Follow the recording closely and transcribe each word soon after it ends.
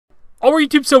Alright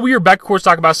YouTube, so we are back of course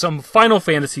talking about some Final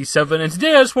Fantasy VII, and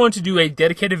today I just wanted to do a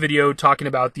dedicated video talking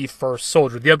about the First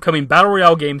Soldier, the upcoming Battle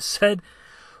Royale game set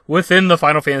within the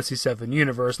Final Fantasy VII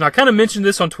universe. Now I kind of mentioned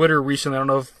this on Twitter recently, I don't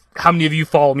know how many of you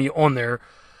follow me on there,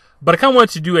 but I kind of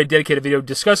wanted to do a dedicated video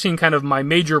discussing kind of my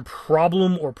major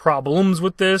problem or problems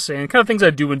with this, and kind of things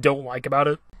I do and don't like about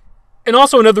it. And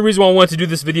also another reason why I wanted to do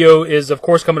this video is, of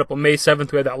course, coming up on May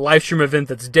 7th, we have that live stream event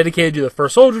that's dedicated to the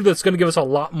First Soldier that's going to give us a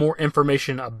lot more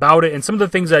information about it. And some of the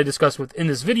things that I discussed within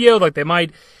this video, like they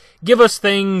might give us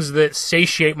things that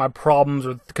satiate my problems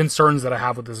or concerns that I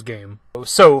have with this game.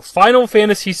 So, Final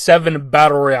Fantasy VII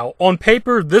Battle Royale. On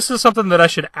paper, this is something that I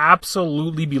should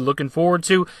absolutely be looking forward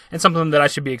to, and something that I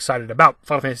should be excited about.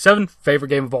 Final Fantasy VII, favorite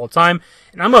game of all time,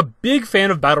 and I'm a big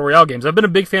fan of Battle Royale games. I've been a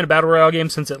big fan of Battle Royale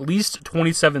games since at least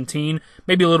 2017,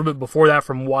 maybe a little bit before that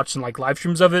from watching like live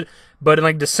streams of it, but in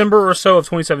like December or so of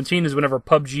 2017 is whenever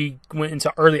PUBG went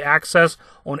into early access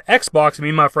on Xbox, me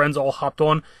and my friends all hopped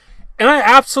on. And I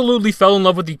absolutely fell in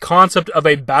love with the concept of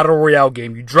a Battle Royale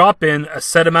game. You drop in a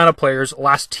set amount of players,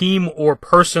 last team or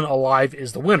person alive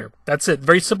is the winner. That's it.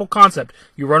 Very simple concept.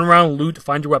 You run around, loot,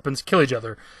 find your weapons, kill each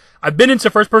other. I've been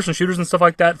into first-person shooters and stuff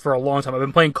like that for a long time. I've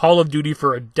been playing Call of Duty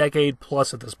for a decade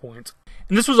plus at this point.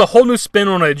 And this was a whole new spin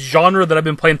on a genre that I've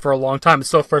been playing for a long time. It's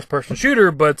still a first-person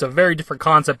shooter, but it's a very different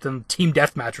concept than Team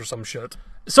Deathmatch or some shit.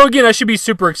 So again, I should be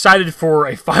super excited for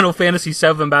a Final Fantasy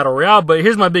VII Battle Royale, but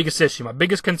here's my biggest issue, my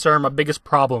biggest concern, my biggest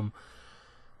problem.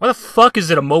 Why the fuck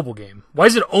is it a mobile game? Why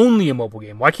is it only a mobile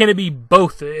game? Why can't it be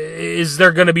both? Is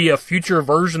there going to be a future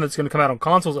version that's going to come out on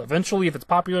consoles eventually if it's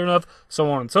popular enough,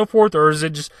 so on and so forth, or is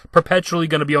it just perpetually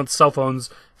going to be on cell phones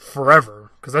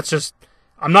forever? Because that's just,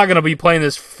 I'm not going to be playing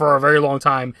this for a very long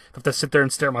time. I have to sit there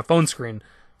and stare at my phone screen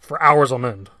for hours on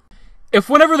end. If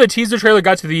whenever the teaser trailer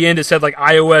got to the end, it said like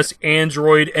iOS,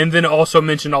 Android, and then it also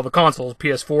mentioned all the consoles,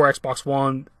 PS4, Xbox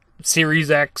One,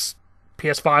 Series X,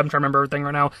 PS5, I'm trying to remember everything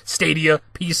right now, Stadia,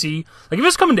 PC. Like if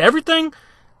it's coming to everything,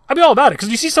 I'd be all about it. Because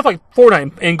you see stuff like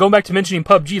Fortnite, and going back to mentioning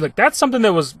PUBG, like that's something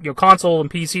that was, you know, console and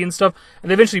PC and stuff, and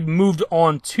they eventually moved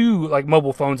on to like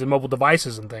mobile phones and mobile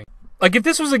devices and things. Like, if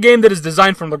this was a game that is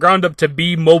designed from the ground up to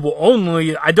be mobile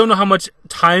only, I don't know how much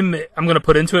time I'm going to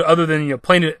put into it other than, you know,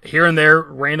 playing it here and there,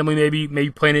 randomly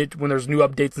maybe playing it when there's new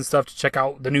updates and stuff to check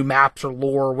out the new maps or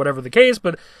lore or whatever the case,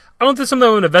 but I don't think it's something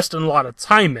I'm going to invest in a lot of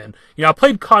time in. You know, I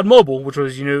played COD Mobile, which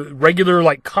was, you know, regular,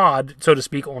 like, COD, so to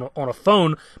speak, on a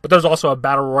phone, but there's also a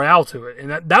Battle Royale to it, and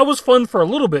that was fun for a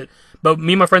little bit, but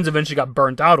me and my friends eventually got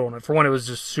burnt out on it. For one, it was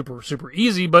just super, super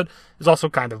easy, but it's also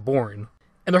kind of boring.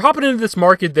 And they're hopping into this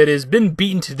market that has been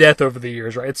beaten to death over the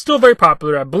years, right? It's still very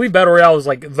popular. I believe Battle Royale is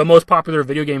like the most popular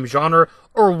video game genre,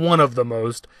 or one of the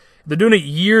most. They're doing it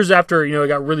years after, you know, it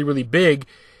got really, really big.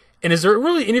 And is there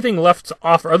really anything left to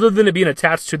offer, other than it being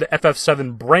attached to the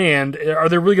FF7 brand? Are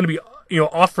they really going to be, you know,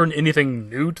 offering anything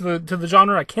new to the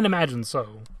genre? I can't imagine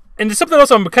so. And it's something else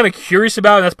I'm kind of curious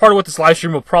about, and that's part of what this live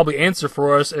stream will probably answer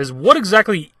for us, is what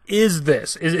exactly is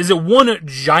this? Is it one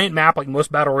giant map like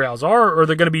most Battle Royales are, or are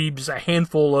there going to be just a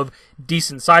handful of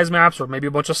decent-sized maps, or maybe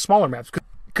a bunch of smaller maps?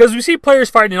 Because we see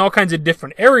players fighting in all kinds of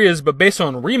different areas, but based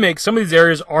on Remake, some of these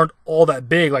areas aren't all that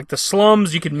big. Like the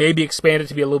slums, you could maybe expand it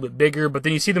to be a little bit bigger, but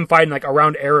then you see them fighting like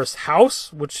around Aerith's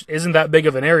house, which isn't that big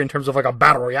of an area in terms of like a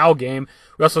Battle Royale game.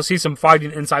 We also see some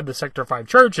fighting inside the Sector 5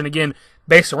 church, and again,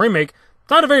 based on Remake,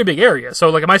 not a very big area. So,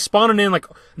 like, am I spawning in, like,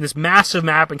 this massive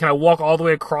map and can I walk all the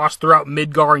way across throughout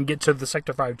Midgar and get to the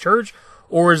Sector 5 church?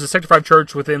 Or is the Sector 5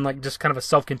 church within, like, just kind of a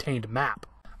self-contained map?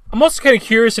 I'm also kind of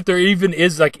curious if there even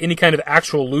is, like, any kind of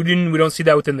actual looting. We don't see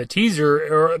that within the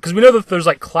teaser. Because we know that there's,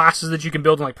 like, classes that you can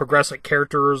build and, like, progress, like,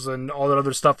 characters and all that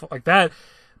other stuff like that.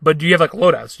 But do you have, like,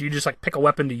 loadouts? Do you just, like, pick a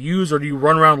weapon to use? Or do you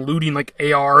run around looting, like,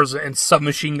 ARs and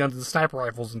submachine guns and sniper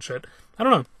rifles and shit? I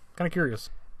don't know. Kind of curious.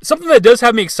 Something that does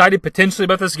have me excited potentially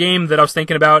about this game that I was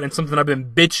thinking about, and something I've been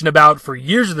bitching about for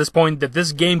years at this point, that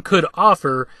this game could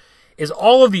offer, is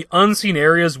all of the unseen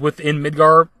areas within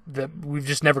Midgar that we've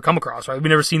just never come across, right? We've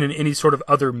never seen in any sort of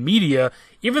other media,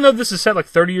 even though this is set like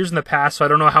 30 years in the past, so I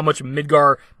don't know how much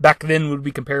Midgar back then would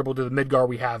be comparable to the Midgar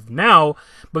we have now,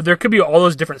 but there could be all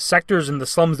those different sectors in the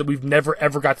slums that we've never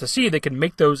ever got to see. They can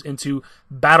make those into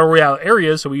Battle Royale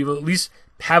areas, so we at least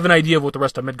have an idea of what the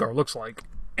rest of Midgar looks like.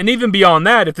 And even beyond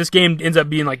that, if this game ends up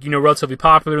being, like, you know, relatively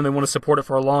popular and they want to support it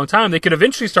for a long time, they could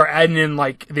eventually start adding in,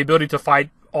 like, the ability to fight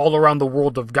all around the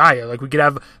world of Gaia. Like, we could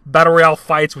have Battle Royale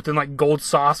fights within, like, Gold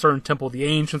Saucer and Temple of the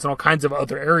Ancients and all kinds of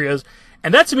other areas.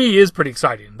 And that, to me, is pretty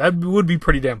exciting. That would be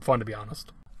pretty damn fun, to be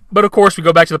honest. But, of course, we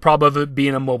go back to the problem of it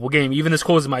being a mobile game. Even as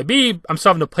cool as it might be, I'm still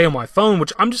having to play on my phone,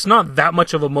 which I'm just not that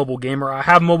much of a mobile gamer. I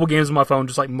have mobile games on my phone,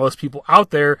 just like most people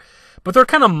out there. but they're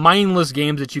kind of mindless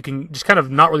games that you can just kind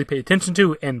of not really pay attention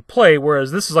to and play,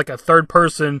 whereas this is like a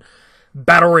third-person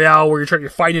battle royale where you're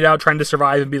fighting it out, trying to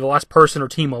survive and be the last person or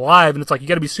team alive, and it's like you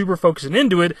got to be super focused and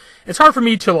into it. It's hard for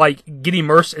me to like get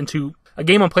immersed into a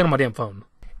game I'm playing on my damn phone.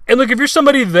 And look, if you're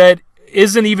somebody that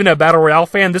isn't even a Battle Royale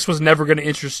fan, this was never going to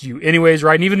interest you anyways,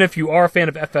 right? And even if you are a fan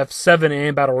of FF7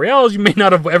 and Battle Royales, you may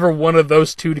not have ever wanted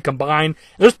those two to combine.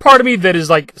 There's part of me that is,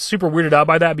 like, super weirded out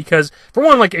by that because, for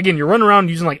one, like, again, you're running around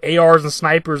using, like, ARs and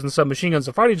snipers and submachine guns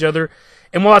to fight each other,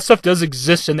 and while that stuff does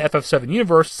exist in the FF7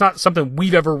 universe, it's not something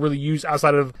we've ever really used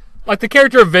outside of, like, the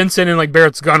character of Vincent and, like,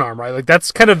 Barrett's gun arm, right? Like,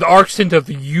 that's kind of the arc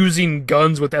of using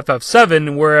guns with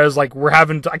FF7, whereas, like, we're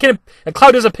having to,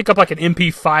 Cloud doesn't pick up, like, an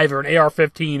MP5 or an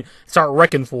AR-15 and start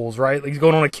wrecking fools, right? Like, he's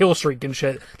going on a kill streak and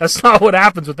shit. That's not what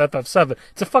happens with FF7.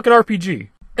 It's a fucking RPG.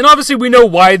 And obviously, we know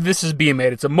why this is being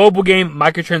made. It's a mobile game,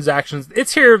 microtransactions.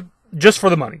 It's here just for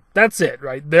the money. That's it,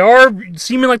 right? They are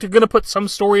seeming like they're going to put some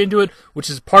story into it, which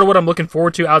is part of what I'm looking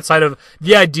forward to outside of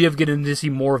the idea of getting to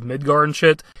see more of Midgar and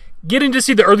shit. Getting to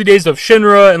see the early days of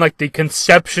Shinra and, like, the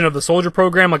conception of the soldier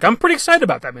program, like, I'm pretty excited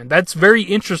about that, man. That's very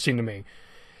interesting to me.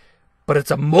 But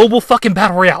it's a mobile fucking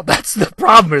battle royale. That's the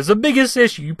problem. It's the biggest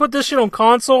issue. You put this shit on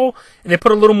console, and they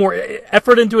put a little more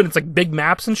effort into it, and it's, like, big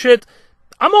maps and shit.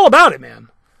 I'm all about it, man.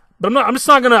 But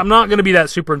I'm not gonna be that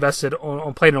super invested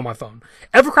on playing it on my phone.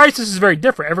 Ever Crisis is very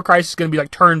different. Ever Crisis is gonna be, like,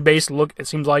 turn-based look, it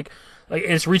seems like. Like,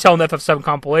 and it's retail in the FF7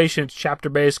 compilation. It's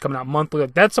chapter-based, coming out monthly.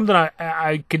 Like, that's something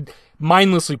I could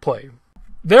mindlessly play.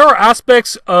 There are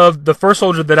aspects of the First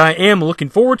Soldier that I am looking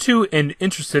forward to and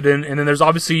interested in, and then there's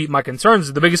obviously my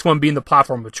concerns. The biggest one being the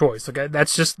platform of choice. Like,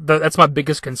 that's my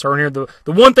biggest concern here. The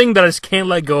one thing that I just can't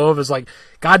let go of is, like,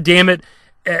 god damn it,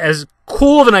 as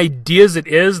cool of an idea as it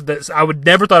is, that I would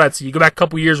never thought I'd see. You go back a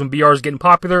couple years when BR was getting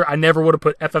popular, I never would have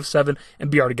put FF7 and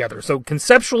BR together. So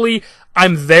conceptually,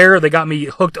 I'm there. They got me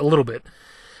hooked a little bit.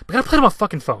 But I gotta play it on my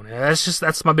fucking phone. And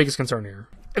that's my biggest concern here.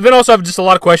 And then also I have just a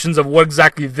lot of questions of what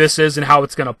exactly this is and how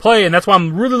it's gonna play, and that's why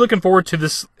I'm really looking forward to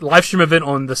this live stream event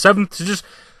on the 7th to just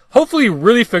hopefully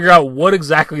really figure out what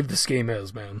exactly this game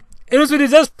is, man.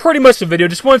 Anyways, that's pretty much the video.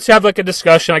 Just wanted to have, like, a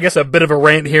discussion, I guess a bit of a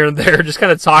rant here and there, just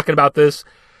kind of talking about this.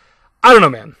 I don't know,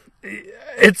 man.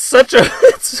 It's such a,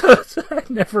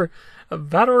 a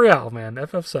Battle Royale, man.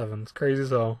 FF7, it's crazy as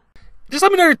hell. Just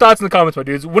let me know your thoughts in the comments, my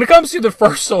dudes. When it comes to the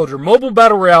First Soldier, mobile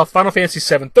Battle Royale, Final Fantasy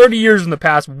VII, 30 years in the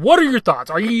past, what are your thoughts?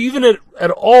 Are you even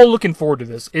at all looking forward to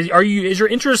this? Is your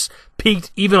interest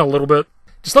piqued even a little bit?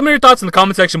 Just let me know your thoughts in the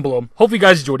comment section below. Hopefully you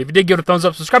guys enjoyed it. If you did, give it a thumbs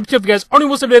up. Subscribe to the channel if you guys aren't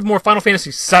able to have more Final Fantasy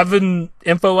VII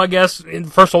info, I guess, in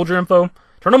First Soldier info.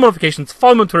 Turn on notifications.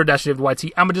 Follow me on Twitter,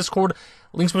 @DashingDavidYT. I'm a Discord.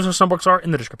 Links to my Sunbox are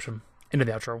in the description. Into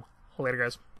the outro. Later,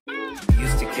 guys.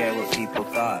 Used to care what people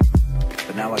thought,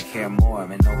 but now I care more,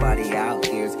 and nobody out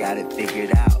here's got it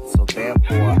figured out. So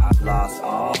therefore, I've lost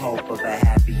all hope of a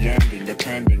happy ending,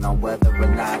 depending on whether or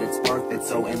not it's worth it.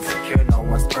 So insecure, no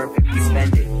one's perfect. We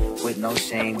spend it with no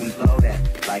shame. We blow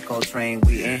that like Coltrane.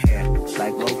 We in here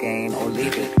like Logain, or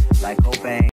leave it like Cobain.